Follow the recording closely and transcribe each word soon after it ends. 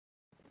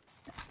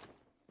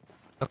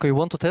Okay, you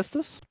want to test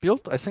this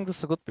build? I think this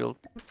is a good build.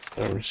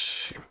 Let me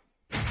see.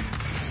 It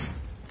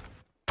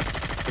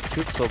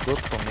feels so good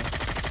for me.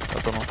 I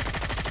don't know.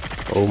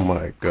 Oh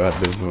my god,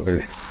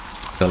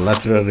 the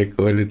lateral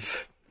recoil,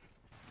 it's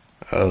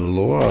a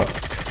lot.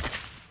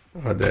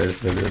 Oh, there's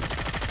the good.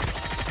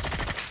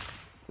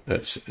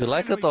 That's You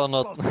like it or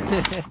not?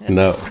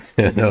 no,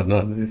 no,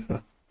 not this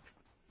one.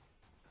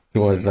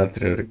 Too much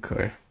lateral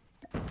recoil.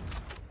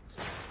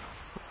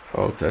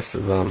 Oh, test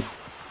it on.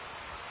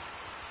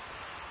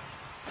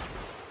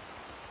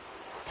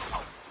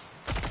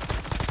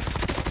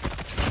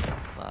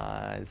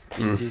 Nice.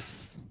 GG's.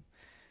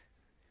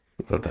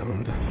 Well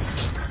done.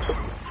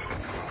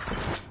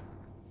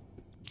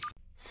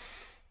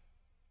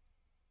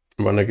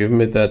 Wanna give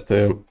me that?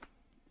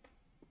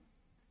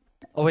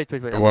 Oh wait.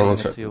 I'm One giving more it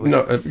to second. you. Wait.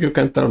 No, you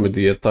can tell me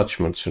the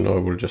attachments. You know, I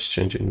will just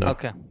change it now.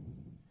 Okay.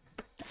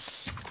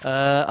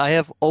 I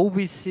have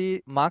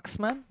OBC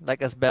marksman,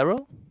 like as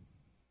barrel.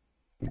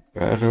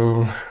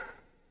 Barrel.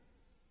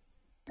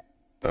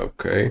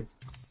 Okay.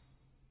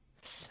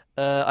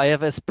 I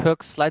have as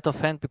perk sleight of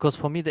hand because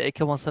for me the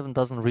AK-117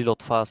 doesn't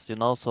reload fast, you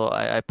know, so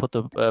I put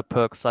a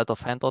perk sleight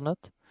of hand on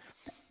it.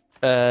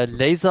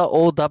 Laser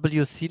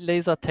OWC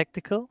laser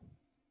tactical.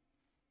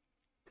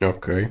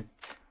 Okay.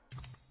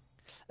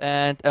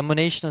 And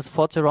ammunition is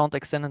 40 round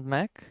extended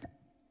mag.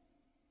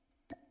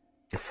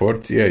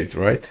 48,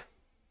 right?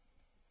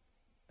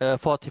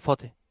 40.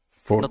 40?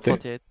 Not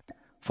 48.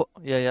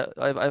 Yeah.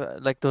 I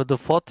like the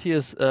 40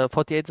 is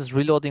 48 is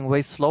reloading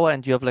way slower,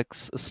 and you have like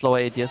a slower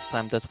ADS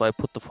time. That's why I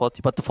put the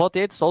 40. But the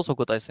 48 is also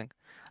good, I think.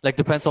 Like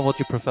depends on what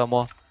you prefer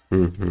more.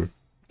 Mm-hmm.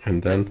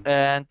 And then?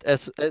 And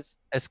as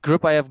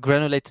grip, I have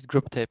granulated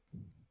grip tape.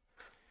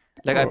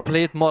 Like I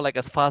play it more like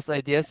as fast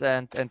ADS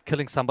and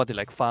killing somebody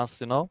like fast,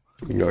 you know.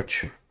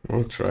 Gotcha.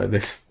 I'll try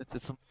this.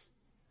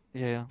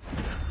 Yeah.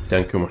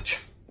 Thank you much.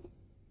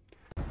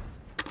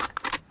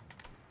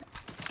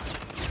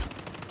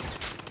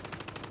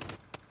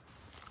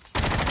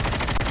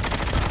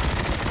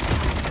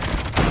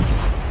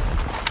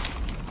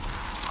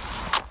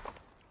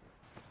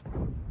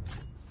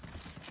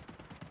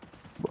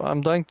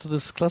 I'm dying to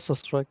this cluster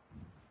strike.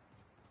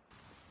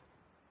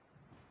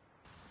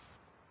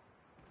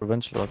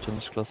 Revenge Lodge in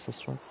this cluster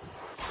strike.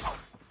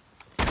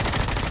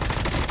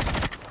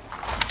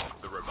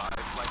 The revived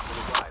flight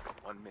will arrive in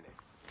 1 minute.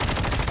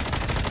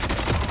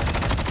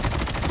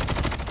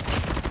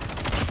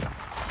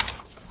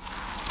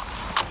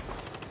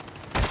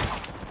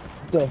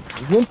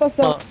 Même pas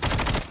ça.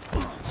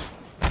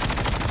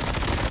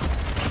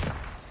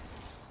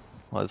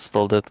 I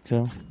stole that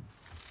kill.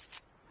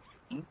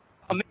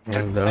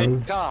 Well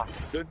done.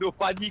 De nos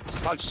paniques,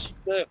 sale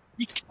cheater.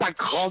 Nique ta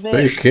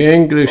grand-mère. Speak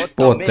English,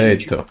 Oh, ta mère,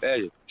 potato.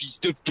 fils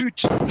de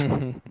pute.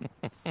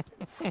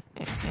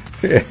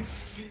 I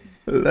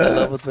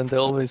love it when they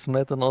always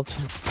mad an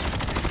option.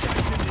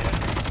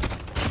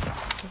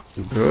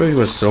 Bro, he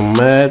was so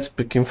mad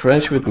speaking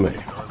French with me.